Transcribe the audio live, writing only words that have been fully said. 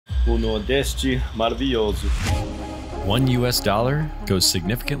o Nordeste maravilhoso. $1 goes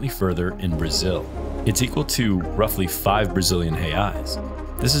significantly further in Brazil. It's equal to roughly 5 Brazilian reais.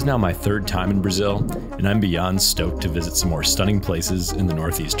 This is now my 3rd time in Brazil, and I'm beyond stoked to visit some more stunning places in the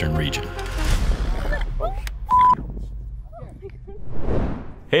northeastern region.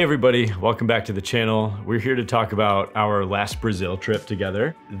 Hey everybody, welcome back to the channel. We're here to talk about our last Brazil trip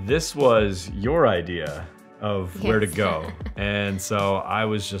together. This was your idea of where to go. And so I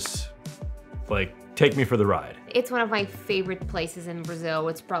was just like, take me for the ride. It's one of my favorite places in Brazil.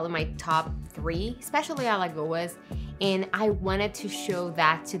 It's probably my top 3, especially Alagoas. And I wanted to show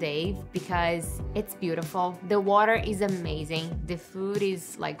that today because it's beautiful. The water is amazing. The food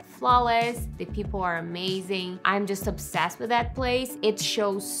is like flawless. The people are amazing. I'm just obsessed with that place. It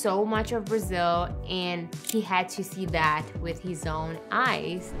shows so much of Brazil and he had to see that with his own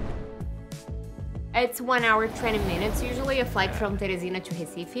eyes. It's 1 hour, 20 minutes usually, a flight from Teresina to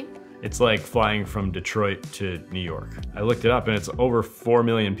Recife. It's like flying from Detroit to New York. I looked it up and it's over 4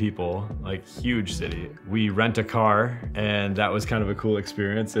 million people, like huge city. We rent a car and that was kind of a cool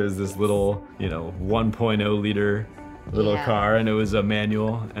experience. It was this little, 1.0 liter little car and it was a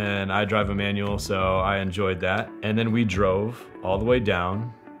manual and I drive a manual, so I enjoyed that. And then we drove all the way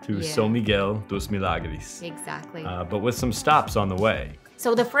down to Sao Miguel dos Milagres. Exactly. But with some stops on the way.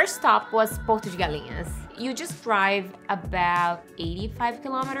 So the first stop was Porto de Galinhas. You just drive about 85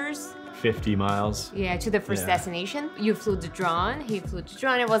 kilometers. 50 miles. Yeah, to the first destination. You flew the drone, he flew the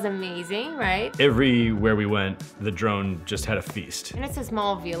drone, it was amazing, right? Everywhere we went, the drone just had a feast. And it's a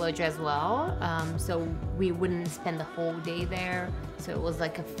small village as well, so we wouldn't spend the whole day there. So it was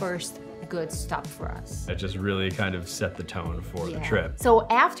like a first good stop for us. That just really kind of set the tone for the trip. So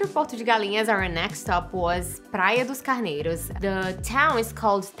after Porto de Galinhas, our next stop was Praia dos Carneiros. The town is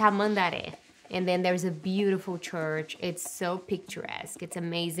called Tamandaré. And then there's a beautiful church. It's so picturesque. It's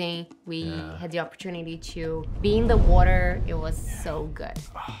amazing. We had the opportunity to be in the water. It was so good.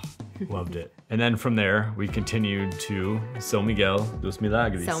 Loved it. And then from there, we continued to Sao Miguel dos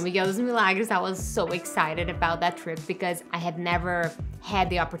Milagres. Sao Miguel dos Milagres. I was so excited about that trip because I had never had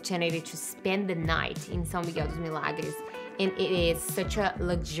the opportunity to spend the night in Sao Miguel dos Milagres. And it is such a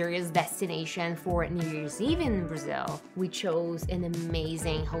luxurious destination for New Year's Eve in Brazil. We chose an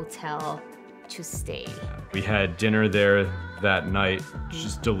amazing hotel to stay. We had dinner there that night,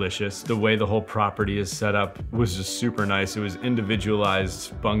 just delicious. The way the whole property is set up was just super nice. It was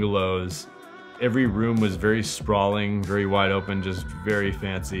individualized bungalows. Every room was very sprawling, very wide open, just very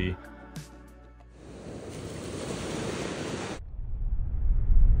fancy.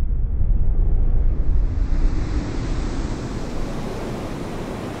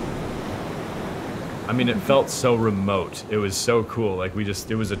 I mean, it felt so remote. It was so cool. Like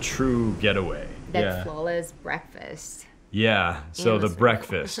it was a true getaway. That flawless breakfast. Yeah, so the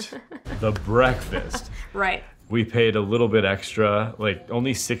breakfast, the breakfast. Right. We paid a little bit extra, like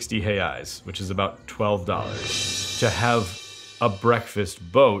only 60 reais, which is about $12, to have a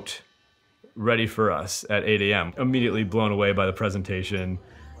breakfast boat ready for us at 8 a.m. Immediately blown away by the presentation.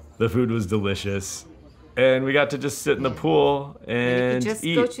 The food was delicious. And we got to just sit in the pool and you could just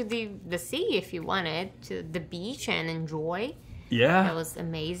eat. go to the sea if you wanted, to the beach and enjoy. Yeah. That was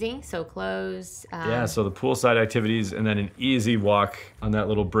amazing, so close. Yeah, so the poolside activities and then an easy walk on that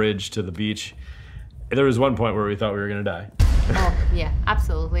little bridge to the beach. There was one point where we thought we were gonna die. Oh, yeah,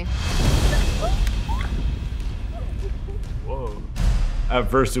 absolutely. Whoa.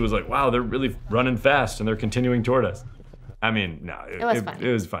 At first it was like, wow, they're really running fast and they're continuing toward us. I mean, no, it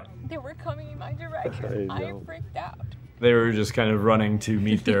was fine. They were coming in my direction. I freaked out. They were just kind of running to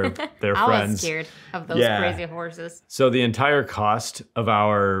meet their friends. I was scared of those crazy horses. So the entire cost of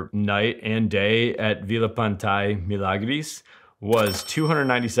our night and day at Vila Pantai Milagres was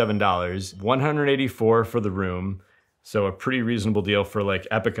 $297, $184 for the room. So a pretty reasonable deal for like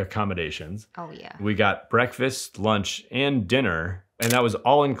epic accommodations. Oh yeah. We got breakfast, lunch, and dinner. And that was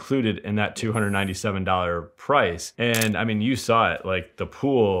all included in that $297 price. And I mean, you saw it, like the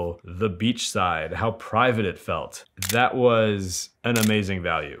pool, the beach side, how private it felt. That was an amazing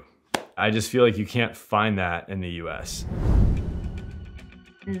value. I just feel like you can't find that in the US.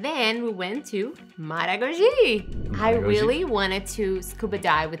 And then we went to Maragogi. I really wanted to scuba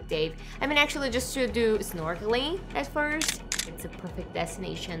dive with Dave. I mean, actually just to do snorkeling at first. It's a perfect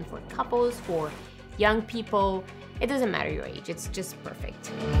destination for couples, for young people. It doesn't matter your age, it's just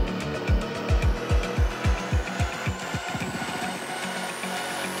perfect.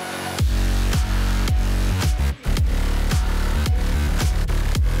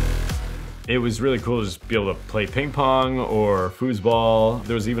 It was really cool to just be able to play ping pong or foosball.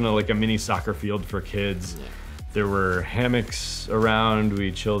 There was even like a mini soccer field for kids. There were hammocks around.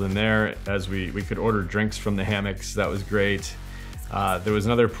 We chilled in there as we could order drinks from the hammocks. That was great. There was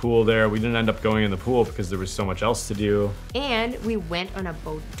another pool there. We didn't end up going in the pool because there was so much else to do. And we went on a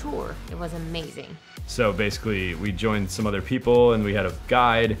boat tour. It was amazing. So basically we joined some other people and we had a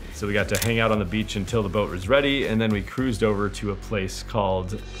guide. So we got to hang out on the beach until the boat was ready. And then we cruised over to a place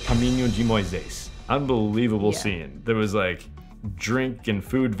called Caminho de Moisés. Unbelievable scene. There was like drink and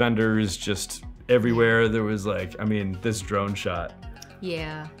food vendors just everywhere. There was like, I mean, this drone shot.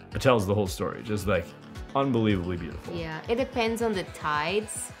 Yeah. It tells the whole story. Just like unbelievably beautiful. Yeah, it depends on the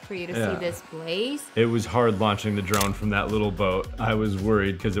tides for you to see this place. It was hard launching the drone from that little boat. I was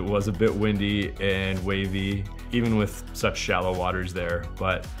worried because it was a bit windy and wavy, even with such shallow waters there,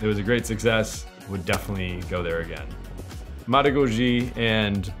 but it was a great success. Would definitely go there again. Maragogi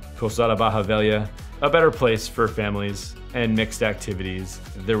and Posada Barra Velha, a better place for families and mixed activities.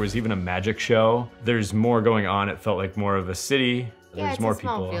 There was even a magic show. There's more going on. It felt like more of a city. Yeah, There's it's more a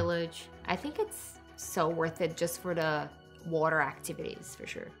small people. village. I think it's so worth it just for the water activities, for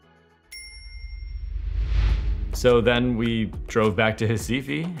sure. So then we drove back to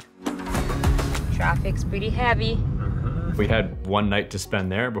Recife. Traffic's pretty heavy. We had one night to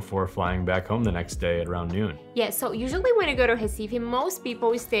spend there before flying back home the next day at around noon. Yeah, so usually when I go to Recife, most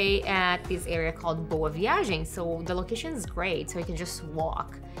people stay at this area called Boa Viagem. So the location is great, so you can just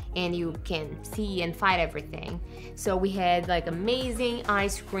walk and you can see and find everything. So we had like amazing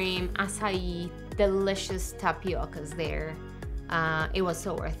ice cream, açaí, delicious tapiocas there. It was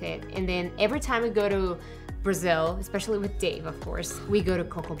so worth it. And then every time we go to Brazil, especially with Dave, of course, we go to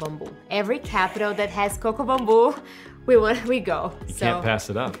Coco Bambu. Every capital that has Coco Bambu, we go. You can't pass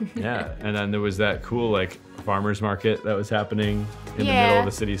it up. Yeah. And then there was that cool like farmers market that was happening in the middle of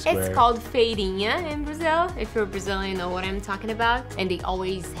the city square. It's called Feirinha in Brazil. If you're Brazilian, you know what I'm talking about. And they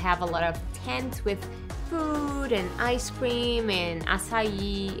always have a lot of tents with food and ice cream and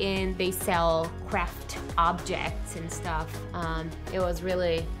açaí, and they sell craft objects and stuff. It was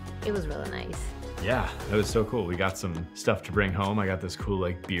really nice. Yeah, that was so cool. We got some stuff to bring home. I got this cool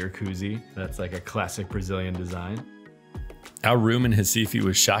like beer koozie that's like a classic Brazilian design. Our room in Recife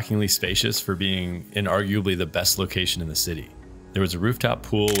was shockingly spacious for being in arguably the best location in the city. There was a rooftop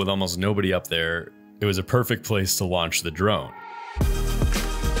pool with almost nobody up there. It was a perfect place to launch the drone.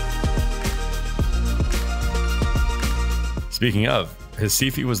 Speaking of,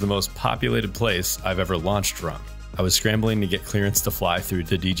 Recife was the most populated place I've ever launched from. I was scrambling to get clearance to fly through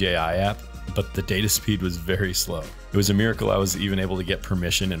the DJI app, but the data speed was very slow. It was a miracle I was even able to get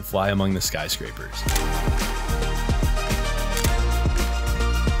permission and fly among the skyscrapers.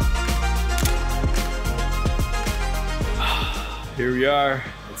 Here we are.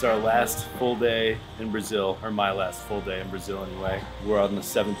 It's our last full day in Brazil, or my last full day in Brazil anyway. We're on the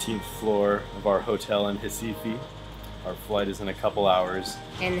 17th floor of our hotel in Recife. Our flight is in a couple hours.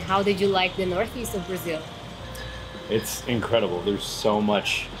 And how did you like the northeast of Brazil? It's incredible. There's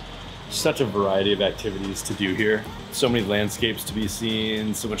such a variety of activities to do here. So many landscapes to be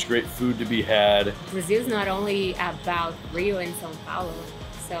seen, so much great food to be had. Brazil is not only about Rio and Sao Paulo.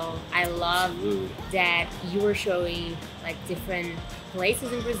 So I love that you were showing like different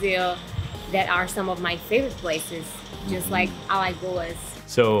places in Brazil that are some of my favorite places, just like Alagoas.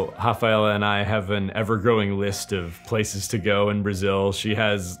 So Rafaela and I have an ever-growing list of places to go in Brazil. She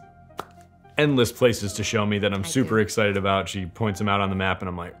has endless places to show me that I'm super excited about. She points them out on the map and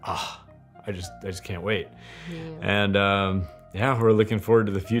I'm like, I just can't wait. Yeah. And yeah, we're looking forward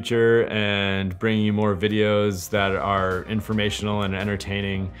to the future and bringing you more videos that are informational and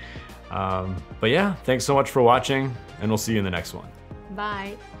entertaining. But yeah, thanks so much for watching and we'll see you in the next one.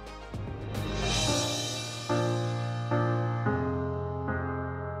 Bye.